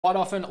Quite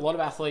often, a lot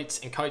of athletes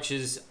and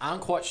coaches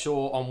aren't quite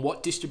sure on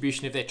what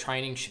distribution of their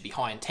training should be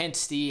high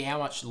intensity, how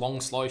much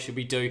long, slow should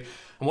we do,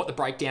 and what the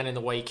breakdown in the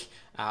week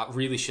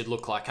really should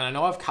look like. And I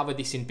know I've covered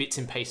this in bits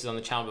and pieces on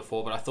the channel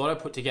before, but I thought I'd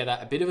put together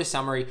a bit of a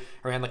summary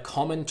around the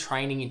common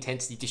training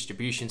intensity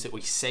distributions that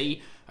we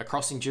see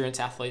across endurance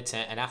athletes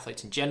and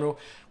athletes in general,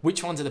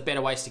 which ones are the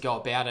better ways to go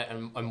about it,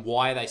 and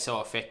why are they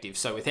so effective.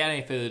 So without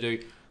any further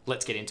ado,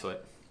 let's get into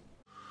it.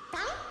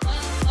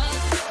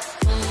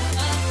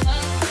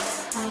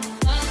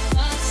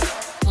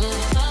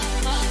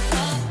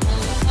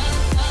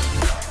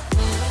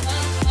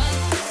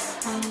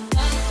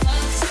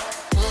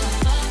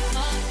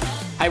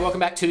 Hey,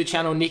 welcome back to the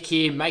channel. Nick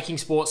here, making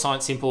sports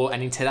science simple.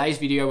 And in today's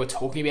video, we're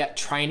talking about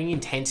training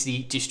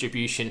intensity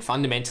distribution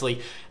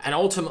fundamentally, and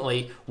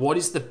ultimately, what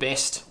is the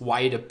best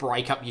way to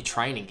break up your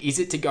training? Is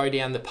it to go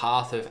down the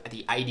path of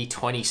the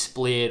 80-20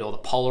 split, or the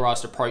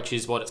polarized approach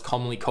is what it's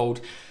commonly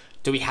called?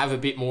 Do we have a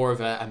bit more of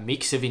a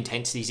mix of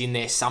intensities in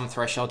there, some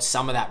thresholds,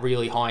 some of that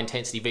really high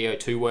intensity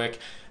VO2 work,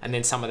 and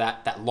then some of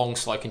that long,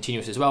 slow,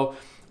 continuous as well?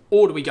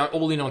 Or do we go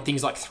all in on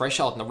things like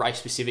threshold and the race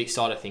specific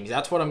side of things?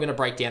 That's what I'm going to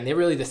break down. They're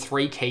really the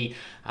three key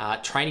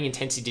training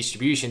intensity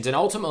distributions. And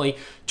ultimately,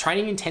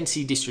 training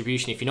intensity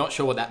distribution, if you're not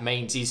sure what that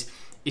means,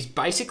 is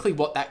basically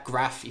what that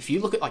graph, if you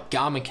look at like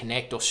Garmin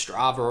Connect or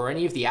Strava or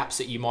any of the apps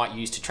that you might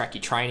use to track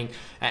your training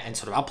and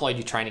sort of upload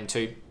your training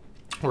to,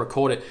 or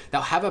record it,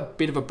 they'll have a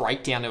bit of a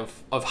breakdown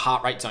of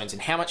heart rate zones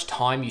and how much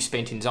time you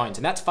spent in zones.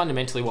 And that's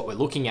fundamentally what we're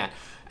looking at.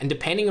 And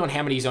depending on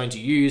how many zones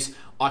you use,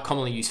 I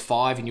commonly use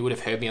 5, and you would have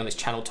heard me on this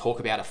channel talk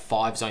about a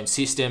 5-zone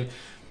system.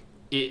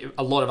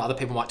 A lot of other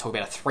people might talk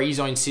about a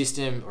 3-zone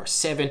system or a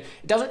 7.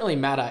 It doesn't really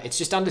matter. It's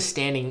just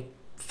understanding,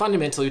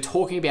 fundamentally, we're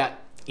talking about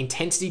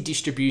intensity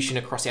distribution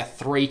across our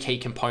 3 key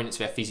components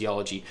of our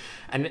physiology.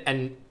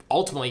 And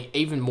ultimately,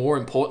 even more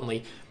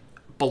importantly,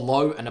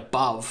 below and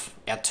above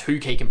our 2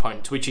 key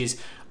components, which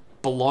is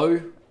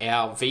below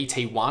our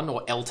VT1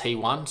 or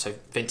LT1, so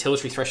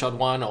ventilatory threshold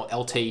 1, or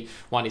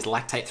LT1 is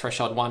lactate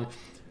threshold 1.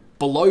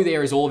 Below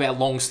there is all of our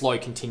long, slow,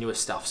 continuous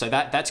stuff. So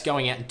that's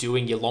going out and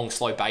doing your long,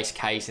 slow base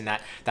case and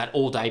that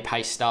all-day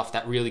pace stuff,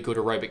 that really good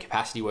aerobic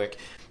capacity work.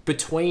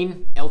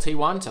 Between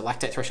LT1, so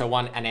lactate threshold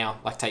 1, and our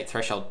lactate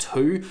threshold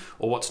 2,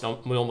 or what's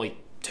normally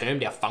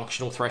termed our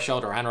functional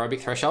threshold or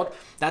anaerobic threshold,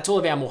 that's all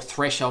of our more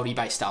thresholdy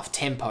based stuff: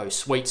 tempo,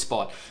 sweet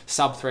spot,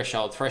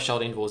 sub-threshold,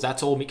 threshold intervals.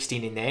 That's all mixed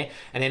in there.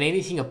 And then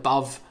anything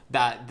above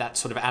that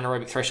sort of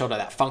anaerobic threshold or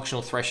that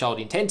functional threshold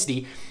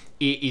intensity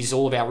is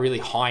all of our really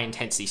high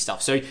intensity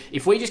stuff. So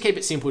if we just keep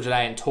it simple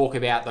today and talk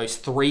about those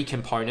 3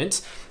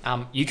 components,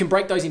 you can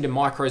break those into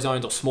micro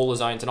zones or smaller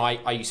zones, and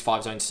I use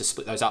 5 zones to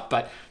split those up.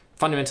 But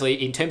fundamentally,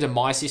 in terms of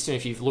my system,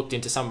 if you've looked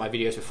into some of my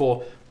videos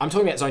before, I'm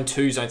talking about zone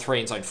 2, zone 3,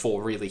 and zone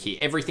 4 really here.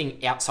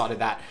 Everything outside of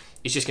that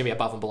is just gonna be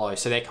above and below,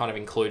 so they're kind of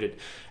included.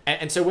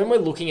 And so when we're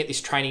looking at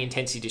this training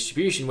intensity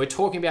distribution, we're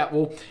talking about,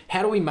 well,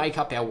 how do we make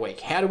up our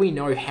week? How do we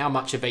know how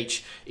much of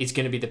each is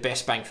gonna be the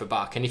best bang for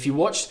buck? And if you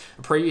watched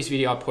a previous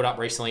video I put up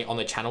recently on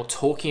the channel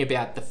talking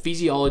about the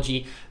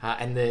physiology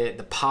and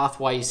the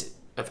pathways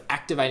of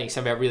activating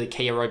some of our really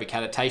key aerobic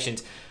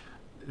adaptations,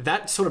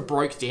 that sort of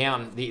broke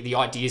down the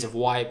ideas of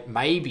why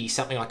maybe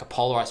something like a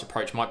polarized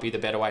approach might be the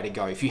better way to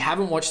go. If you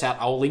haven't watched that,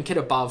 I'll link it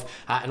above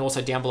and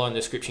also down below in the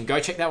description. Go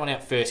check that one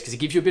out first, because it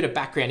gives you a bit of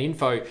background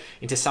info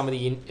into some of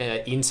the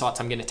insights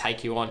I'm going to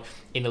take you on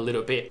in a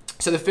little bit.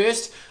 So the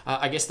first,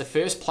 I guess the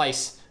first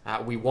place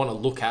we want to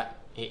look at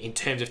in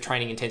terms of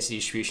training intensity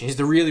distribution is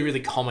the really, really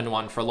common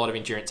one for a lot of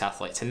endurance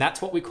athletes. And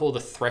that's what we call the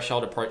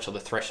threshold approach, or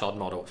the threshold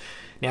model.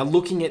 Now,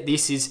 looking at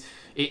this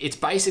it's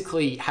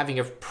basically having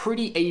a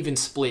pretty even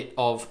split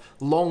of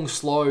long,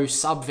 slow,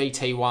 sub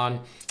VT1,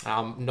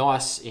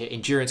 nice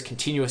endurance,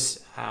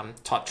 continuous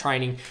type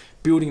training,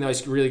 building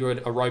those really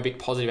good aerobic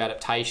positive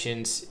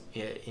adaptations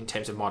in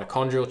terms of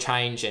mitochondrial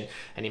change and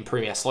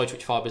improving our slow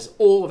twitch fibers,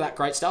 all of that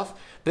great stuff.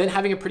 But then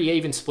having a pretty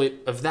even split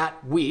of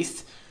that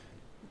with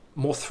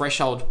more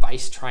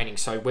threshold-based training.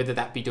 So whether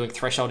that be doing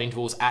threshold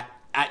intervals at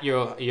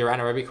your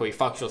anaerobic or your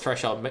functional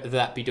threshold, whether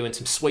that be doing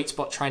some sweet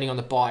spot training on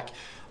the bike,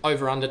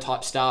 over-under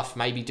type stuff,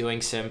 maybe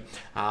doing some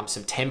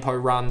tempo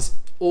runs,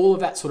 all of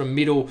that sort of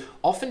middle,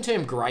 often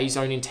termed gray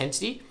zone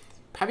intensity,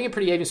 having a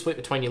pretty even split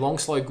between your long,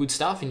 slow, good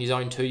stuff in your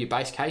zone 2, your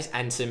base case,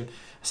 and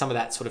some of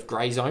that sort of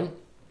gray zone.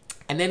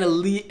 And then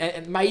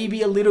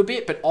maybe a little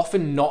bit, but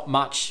often not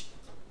much,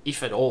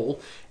 if at all,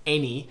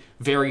 any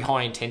very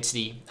high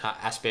intensity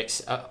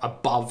aspects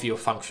above your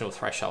functional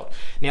threshold.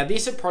 Now,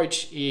 this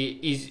approach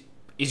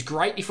is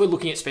great if we're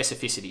looking at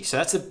specificity. So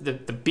that's the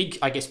big,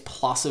 I guess,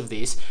 plus of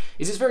this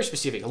is it's very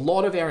specific. A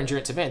lot of our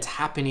endurance events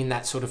happen in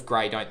that sort of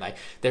gray, don't they?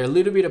 They're a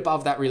little bit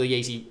above that really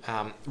easy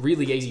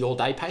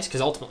all-day pace,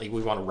 because ultimately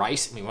we want to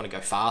race and we want to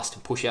go fast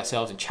and push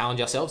ourselves and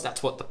challenge ourselves.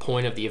 That's what the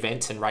point of the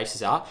events and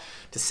races are,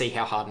 to see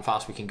how hard and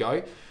fast we can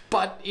go.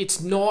 But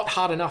it's not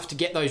hard enough to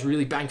get those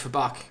really bang for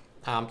buck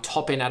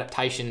top-end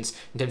adaptations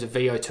in terms of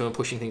VO2 and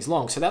pushing things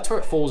along. So that's where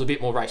it falls a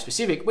bit more race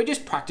specific. We're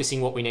just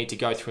practicing what we need to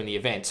go through in the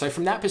event. So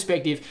from that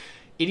perspective,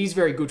 it is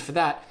very good for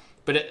that.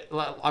 But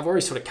I've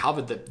already sort of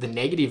covered the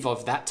negative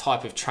of that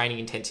type of training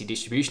intensity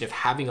distribution, of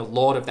having a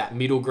lot of that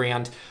middle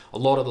ground, a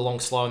lot of the long,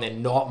 slow, and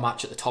then not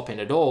much at the top end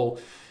at all,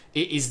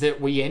 is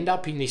that we end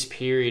up in this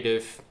period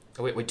of,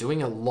 we're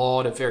doing a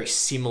lot of very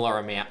similar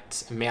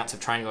amounts of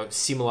training, or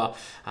similar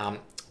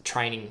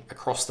training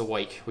across the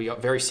week. We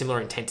got very similar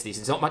intensities.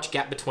 There's not much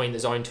gap between the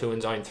zone 2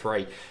 and zone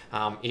 3.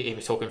 If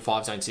we're talking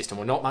 5-zone system,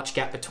 or not much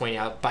gap between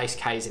our base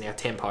Ks and our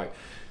tempo.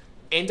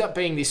 End up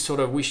being this sort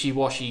of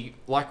wishy-washy,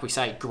 like we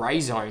say, grey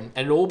zone,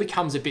 and it all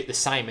becomes a bit the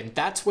same. And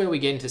that's where we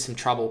get into some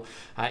trouble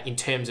in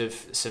terms of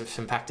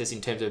some factors,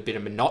 in terms of a bit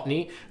of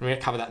monotony. And we're going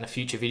to cover that in a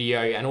future video,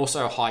 and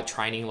also a high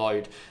training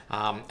load,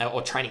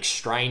 or training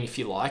strain, if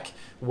you like,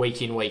 week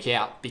in, week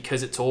out,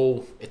 because it's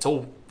all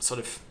sort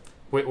of,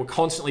 we're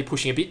constantly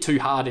pushing a bit too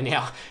hard in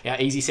our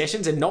easy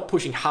sessions, and not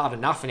pushing hard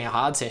enough in our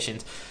hard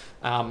sessions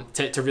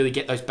to really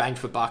get those bang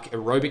for buck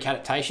aerobic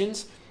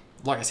adaptations.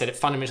 Like I said, it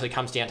fundamentally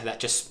comes down to that,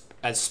 just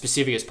as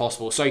specific as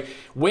possible. So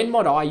when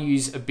might I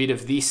use a bit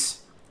of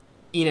this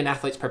in an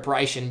athlete's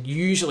preparation?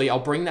 Usually I'll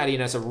bring that in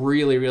as a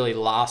really, really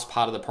last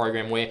part of the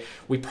program, where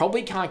we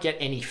probably can't get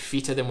any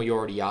fitter than we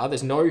already are.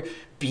 There's no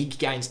big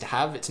gains to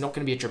have. It's not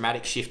going to be a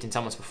dramatic shift in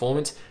someone's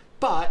performance,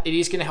 but it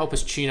is going to help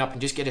us tune up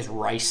and just get as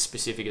race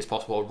specific as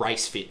possible, or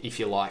race fit, if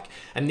you like.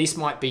 And this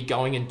might be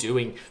going and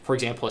doing, for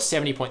example, a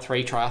 70.3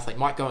 triathlete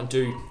might go and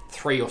do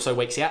 3 or so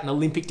weeks out an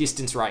Olympic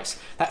distance race.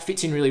 That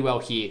fits in really well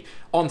here,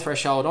 on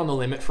threshold, on the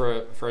limit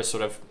for a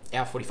sort of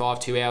hour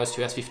 45, 2 hours,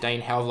 2 hours 15,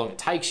 however long it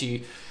takes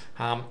you.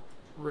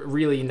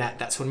 Really in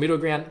that sort of middle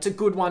ground. It's a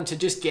good one to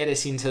just get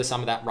us into some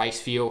of that race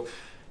feel.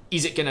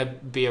 Is it going to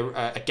be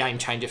a game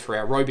changer for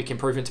our aerobic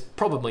improvements?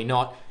 Probably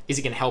not. Is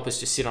it going to help us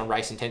just sit on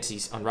race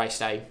intensities on race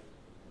day?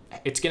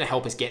 It's going to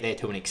help us get there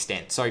to an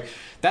extent. So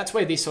that's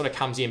where this sort of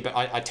comes in, but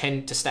I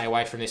tend to stay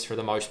away from this for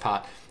the most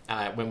part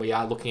when we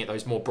are looking at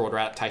those more broader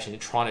adaptations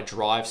and trying to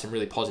drive some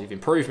really positive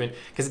improvement,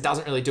 because it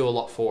doesn't really do a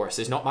lot for us.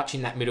 There's not much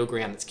in that middle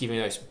ground that's giving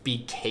those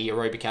big key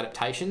aerobic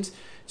adaptations.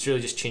 It's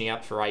really just tuning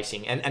up for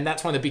racing. And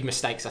that's one of the big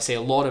mistakes I see a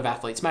lot of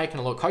athletes make and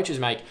a lot of coaches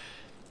make,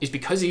 is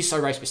because it is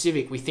so race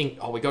specific, we think,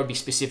 oh, we got to be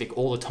specific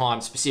all the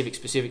time,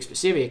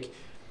 specific.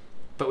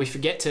 But we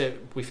forget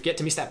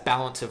to miss that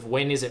balance of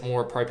when is it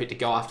more appropriate to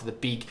go after the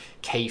big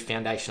key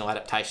foundational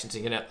adaptations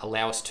and going to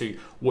allow us to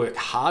work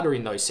harder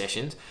in those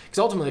sessions. Because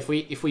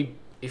ultimately, if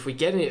we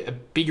get a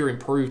bigger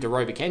improved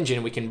aerobic engine,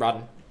 and we can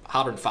run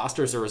harder and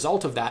faster as a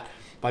result of that,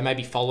 by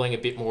maybe following a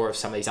bit more of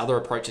some of these other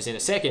approaches in a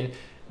second,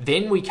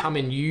 then we come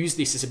and use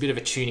this as a bit of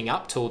a tuning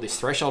up tool, this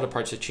threshold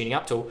approach to tuning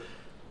up tool.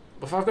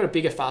 If I've got a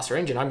bigger, faster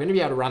engine, I'm going to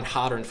be able to run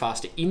harder and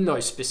faster in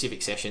those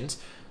specific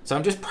sessions. So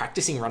I'm just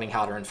practicing running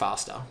harder and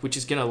faster, which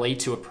is going to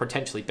lead to a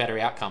potentially better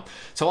outcome.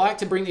 So I like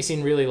to bring this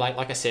in really late.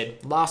 Like I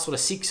said, last sort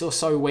of 6 or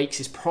so weeks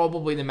is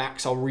probably the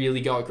max I'll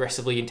really go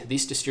aggressively into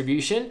this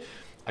distribution.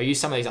 I use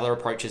some of these other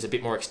approaches a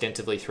bit more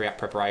extensively throughout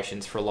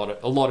preparations for a lot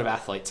of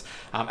athletes.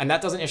 And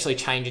that doesn't actually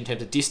change in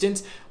terms of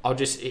distance. I'll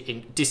just,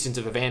 in distance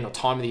of event or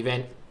time of the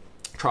event,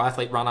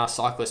 triathlete, runner,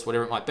 cyclist,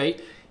 whatever it might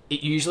be,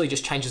 it usually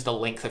just changes the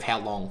length of how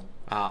long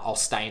I'll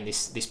stay in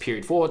this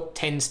period for.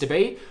 Tends to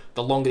be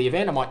the longer the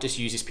event, I might just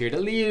use this period a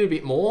little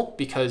bit more,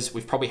 because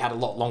we've probably had a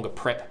lot longer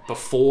prep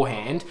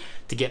beforehand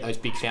to get those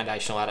big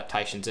foundational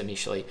adaptations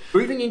initially.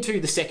 Moving into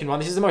the second one,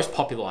 this is the most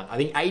popular one. I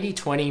think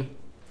 80-20,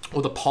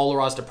 or the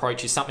polarized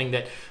approach, is something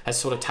that has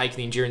sort of taken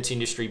the endurance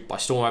industry by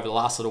storm over the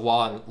last little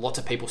while, and lots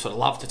of people sort of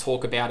love to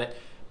talk about it.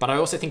 But I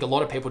also think a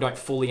lot of people don't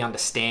fully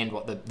understand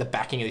what the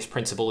backing of this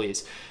principle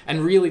is.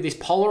 And really, this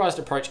polarized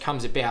approach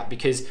comes about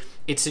because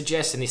it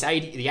suggests, and the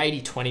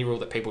 80-20 rule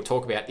that people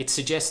talk about, it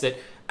suggests that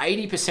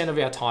 80% of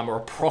our time, or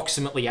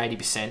approximately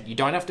 80%, you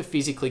don't have to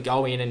physically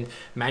go in and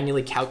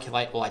manually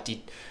calculate, well, I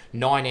did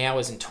 9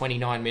 hours and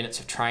 29 minutes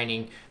of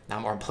training,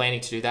 or I'm planning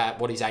to do that.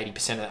 What is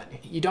 80% of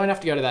that? You don't have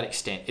to go to that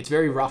extent. It's a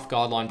very rough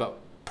guideline, but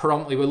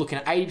predominantly we're looking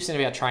at 80%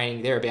 of our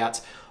training,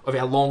 thereabouts, of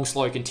our long,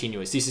 slow,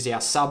 continuous. This is our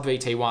sub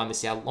VT1, this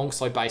is our long,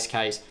 slow base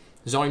case,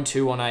 zone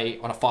 2 on a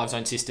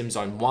 5-zone system,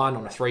 zone 1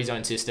 on a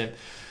 3-zone system.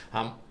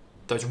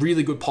 Those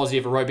really good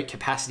positive aerobic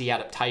capacity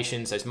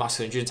adaptations, those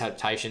muscular endurance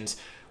adaptations,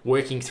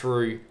 working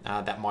through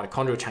that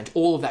mitochondrial change,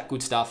 all of that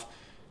good stuff.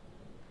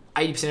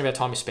 80% of our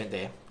time is spent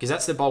there, because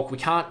that's the bulk. We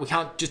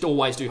can't just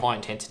always do high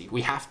intensity.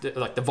 We have to,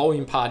 like, the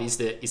volume part is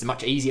the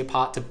much easier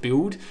part to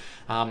build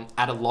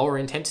at a lower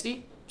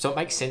intensity. So it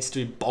makes sense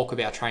to do bulk of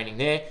our training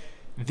there.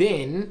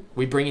 Then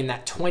we bring in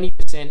that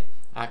 20%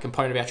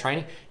 component of our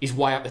training is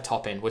way up the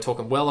top end. We're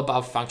talking well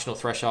above functional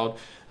threshold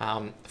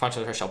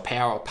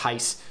power or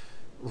pace,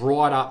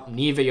 right up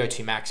near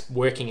VO2 max,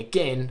 working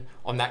again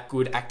on that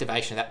good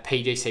activation of that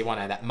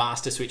PGC1A, that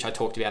master switch I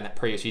talked about in that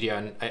previous video.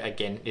 And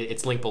again,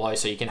 it's linked below,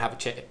 so you can have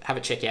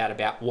a check out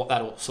about what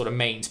that all sort of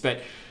means.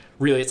 But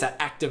really it's that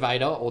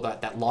activator, or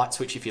that light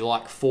switch, if you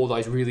like, for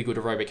those really good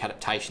aerobic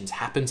adaptations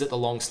happens at the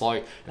long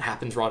slow and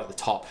happens right at the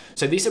top.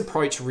 So this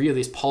approach, really,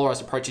 this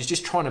polarized approach, is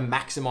just trying to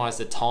maximize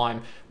the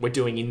time we're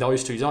doing in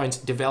those two zones,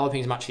 developing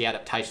as much of the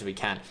adaptation as we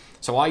can.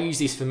 So I use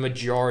this for the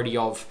majority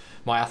of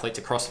my athletes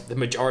across the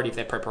majority of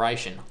their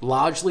preparation,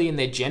 largely in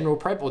their general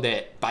prep or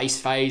their base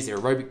phase, their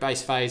aerobic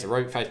base phase,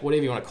 aerobic phase,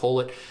 whatever you want to call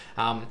it.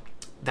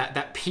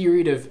 That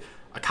period of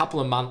a couple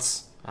of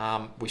months,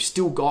 we've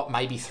still got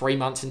maybe 3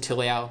 months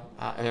until our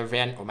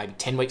event, or maybe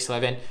 10 weeks till our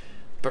event.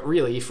 But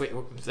really, if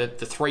the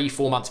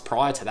 3-4 months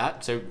prior to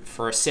that, so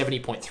for a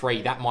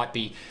 70.3, that might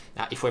be,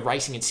 if we're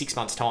racing in 6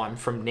 months' time,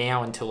 from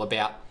now until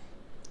about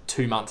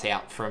 2 months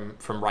out from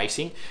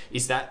racing,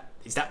 is that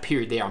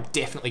period there. I'm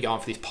definitely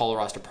going for this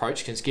polarized approach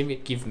because it's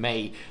give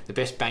me the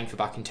best bang for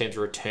buck in terms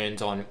of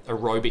returns on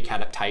aerobic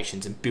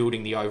adaptations and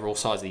building the overall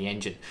size of the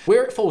engine.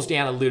 Where it falls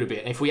down a little bit,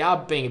 and if we are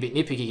being a bit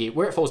nitpicky here,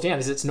 where it falls down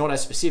is it's not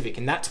as specific,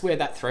 and that's where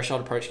that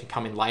threshold approach can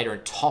come in later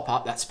and top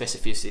up that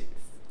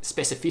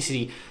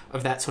specificity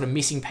of that sort of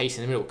missing piece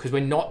in the middle, because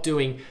we're not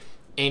doing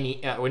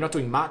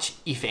much,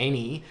 if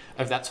any,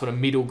 of that sort of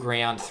middle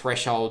ground,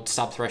 threshold,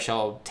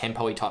 sub-threshold,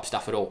 tempo-y type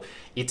stuff at all.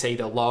 It's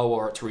either low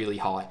or it's really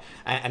high.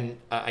 And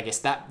I guess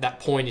that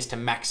point is to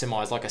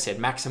maximize, like I said,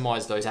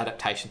 maximize those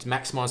adaptations,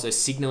 maximize those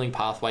signaling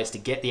pathways to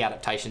get the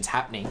adaptations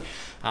happening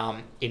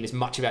in as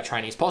much of our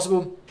training as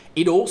possible.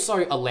 It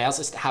also allows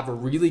us to have a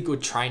really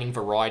good training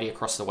variety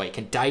across the week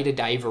and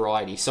day-to-day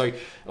variety,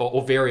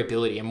 or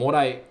variability. And what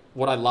I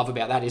love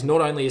about that is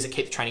not only does it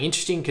keep the training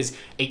interesting, because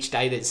each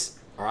day there's,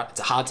 all right,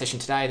 it's a hard session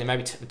today, then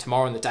maybe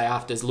tomorrow and the day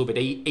after is a little bit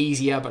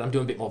easier, but I'm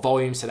doing a bit more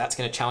volume, so that's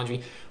going to challenge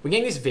me. We're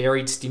getting this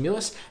varied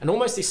stimulus and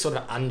almost this sort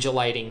of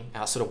undulating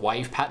sort of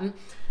wave pattern.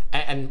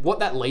 And what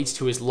that leads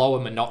to is lower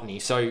monotony.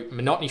 So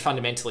monotony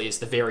fundamentally is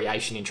the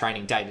variation in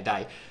training day to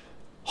day.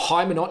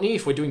 High monotony,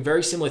 if we're doing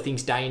very similar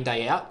things day in,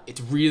 day out,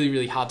 it's really,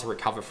 really hard to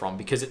recover from,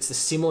 because it's the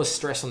similar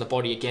stress on the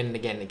body again and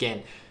again and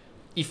again.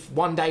 If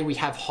one day we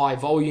have high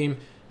volume,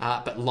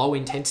 but low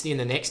intensity, and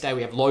the next day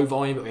we have low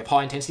volume, but we have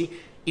high intensity,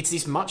 it's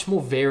this much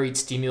more varied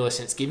stimulus,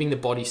 and it's giving the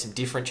body some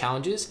different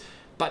challenges.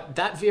 But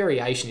that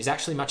variation is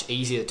actually much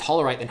easier to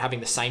tolerate than having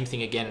the same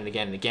thing again and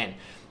again and again,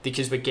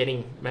 because we're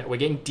getting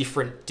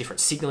different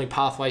signaling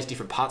pathways,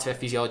 different parts of our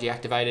physiology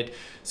activated.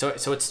 So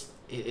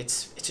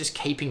it's just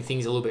keeping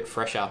things a little bit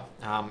fresher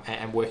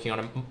and working on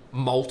a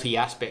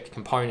multi-aspect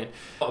component.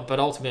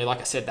 But ultimately, like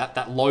I said,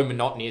 that low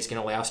monotony is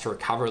going to allow us to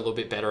recover a little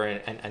bit better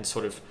and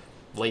sort of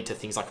lead to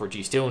things like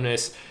reduced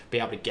illness, be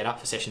able to get up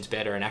for sessions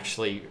better, and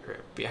actually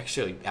be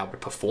able to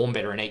perform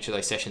better in each of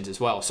those sessions as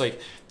well. So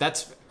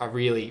that's a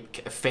really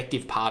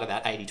effective part of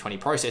that 80-20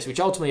 process, which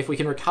ultimately, if we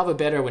can recover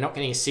better, we're not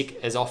getting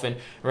sick as often,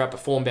 we're able to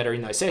perform better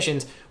in those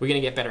sessions, we're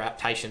going to get better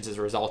adaptations as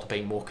a result of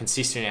being more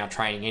consistent in our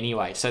training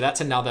anyway. So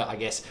that's another, I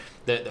guess,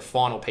 the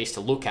final piece to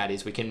look at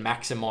is we can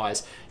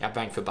maximize our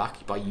bang for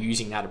buck by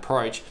using that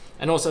approach.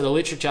 And also the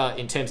literature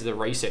in terms of the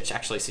research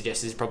actually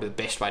suggests this is probably the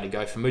best way to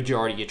go for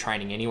majority of your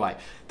training anyway.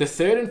 The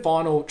third and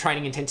final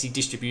training intensity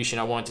distribution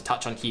I wanted to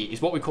touch on here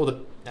is what we call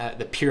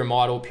the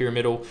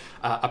pyramidal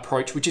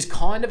approach, which is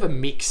kind of a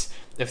mix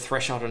of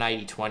threshold and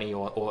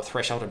 80-20 or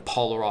threshold and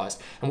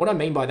polarized. And what I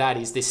mean by that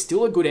is there's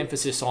still a good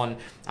emphasis on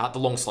the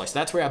long slow. So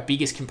that's where our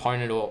biggest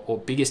component or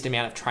biggest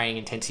amount of training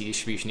intensity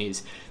distribution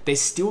is.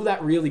 There's still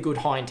that really good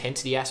high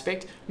intensity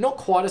aspect, not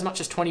quite as much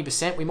as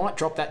 20%. We might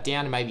drop that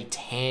down to maybe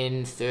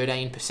 10,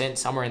 13%,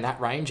 somewhere in that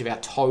range of our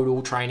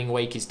total training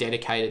week is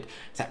dedicated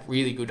to that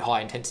really good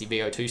high intensity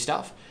VO2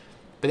 stuff.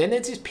 But then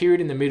there's this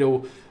period in the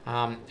middle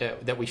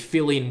that we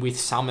fill in with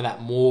some of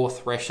that more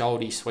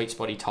thresholdy, sweet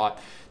spotty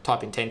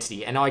type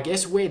intensity. And I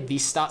guess where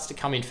this starts to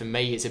come in for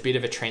me is a bit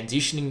of a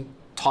transitioning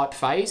type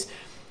phase,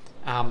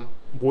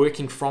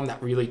 working from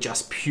that really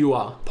just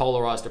pure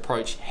polarized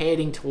approach,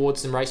 heading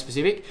towards some race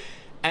specific.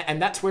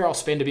 And that's where I'll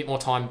spend a bit more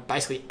time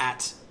basically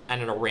at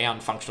and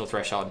around functional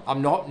threshold.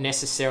 I'm not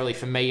necessarily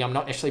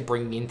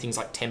bringing in things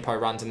like tempo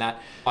runs and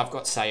that. I've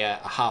got, say, a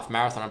half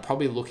marathon. I'm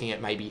probably looking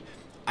at maybe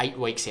 8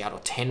 weeks out or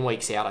 10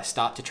 weeks out, I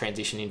start to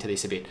transition into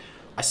this a bit.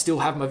 I still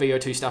have my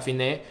VO2 stuff in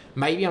there.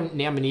 Maybe I'm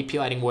now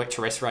manipulating work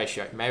to rest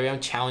ratio. Maybe I'm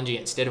challenging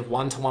it. Instead of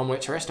 1-to-1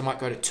 work to rest, I might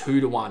go to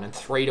 2-to-1 and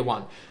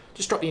 3-to-1.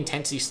 Just drop the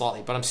intensity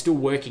slightly, but I'm still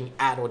working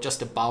at or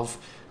just above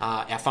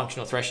our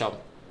functional threshold.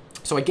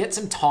 So I get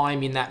some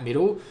time in that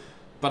middle,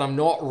 but I'm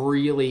not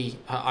really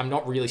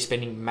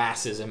spending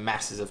masses and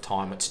masses of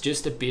time. It's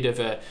just a bit of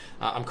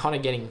I'm kind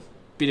of getting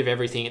bit of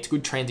everything. It's a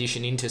good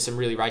transition into some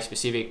really race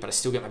specific, but I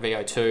still get my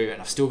VO2 and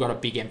I've still got a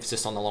big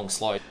emphasis on the long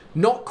slow.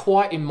 Not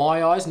quite, in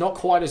my eyes, not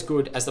quite as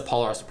good as the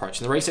polarized approach.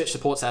 And the research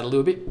supports that a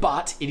little bit,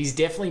 but it is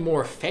definitely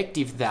more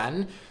effective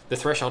than the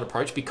threshold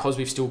approach because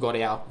we've still got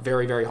our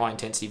very, very high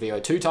intensity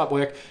VO2 type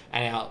work,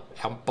 and our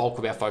bulk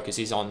of our focus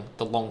is on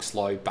the long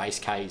slow base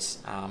case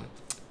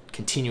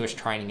continuous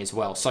training as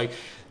well. So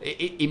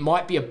it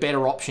might be a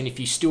better option if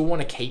you still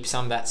want to keep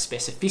some of that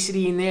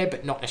specificity in there,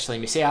 but not necessarily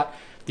miss out.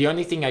 The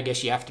only thing I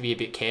guess you have to be a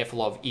bit careful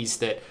of is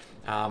that,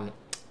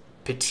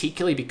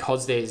 particularly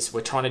because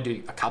we're trying to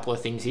do a couple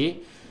of things here,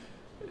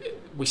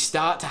 we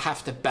start to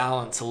have to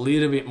balance a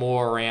little bit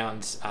more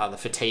around the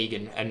fatigue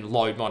and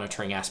load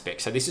monitoring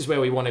aspect. So this is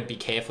where we want to be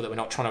careful that we're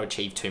not trying to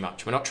achieve too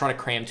much. We're not trying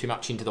to cram too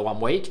much into the 1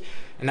 week.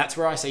 And that's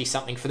where I see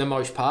something, for the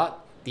most part,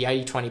 the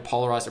 80-20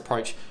 polarized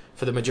approach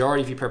for the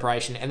majority of your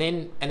preparation, and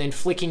then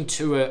flicking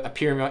to a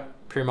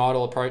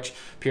pyramidal approach,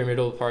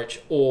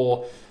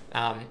 or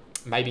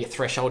maybe a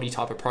thresholdy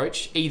type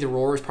approach. Either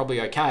or is probably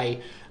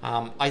okay.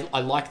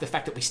 I like the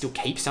fact that we still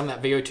keep some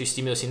of that VO2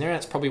 stimulus in there, and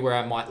that's probably where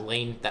I might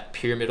lean that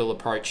pyramidal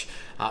approach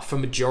for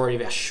majority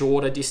of our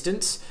shorter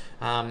distance,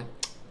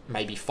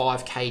 maybe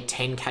 5K,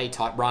 10K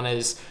type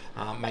runners,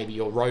 maybe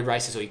your road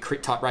races or your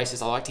crit type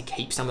races. I like to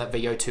keep some of that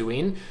VO2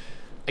 in.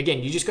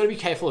 Again, you just got to be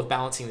careful of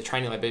balancing the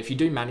training load, but if you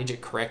do manage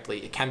it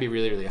correctly, it can be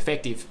really, really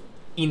effective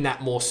in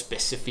that more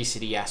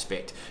specificity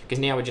aspect, because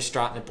now we're just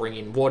starting to bring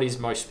in what is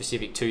most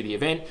specific to the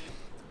event.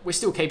 We're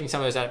still keeping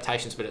some of those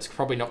adaptations, but it's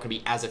probably not going to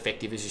be as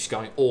effective as just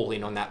going all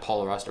in on that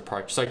polarized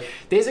approach. So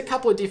there's a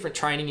couple of different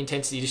training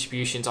intensity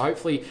distributions.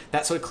 Hopefully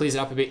that sort of clears it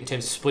up a bit in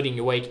terms of splitting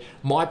your week.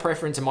 My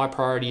preference and my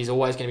priority is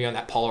always going to be on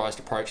that polarized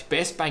approach.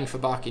 Best bang for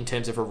buck in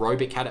terms of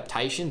aerobic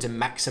adaptations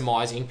and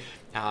maximizing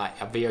our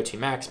VO2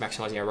 max,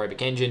 maximizing our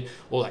aerobic engine,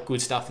 all that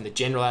good stuff in the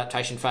general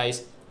adaptation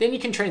phase. Then you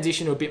can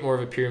transition to a bit more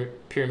of a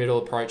pyramidal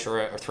approach or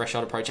a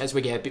threshold approach as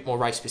we get a bit more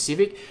race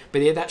specific, but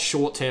they're that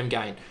short-term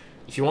gain.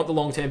 If you want the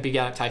long-term big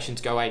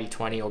adaptations, go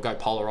 80-20 or go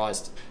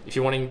polarized. If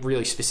you're wanting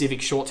really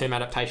specific short-term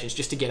adaptations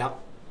just to get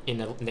up in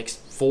the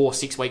next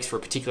 4-6 weeks for a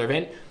particular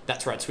event,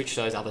 that's where I'd switch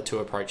to those other 2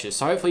 approaches.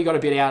 So hopefully you got a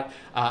bit out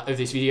of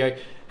this video.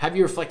 Have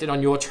you reflected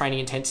on your training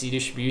intensity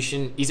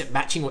distribution? Is it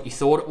matching what you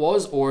thought it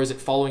was, or is it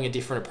following a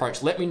different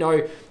approach? Let me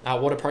know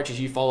what approaches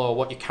you follow or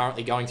what you're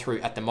currently going through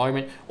at the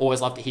moment.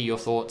 Always love to hear your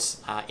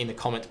thoughts in the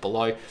comments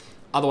below.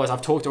 Otherwise,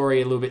 I've talked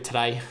already a little bit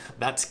today.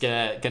 That's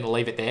gonna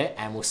leave it there,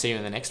 and we'll see you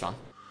in the next one.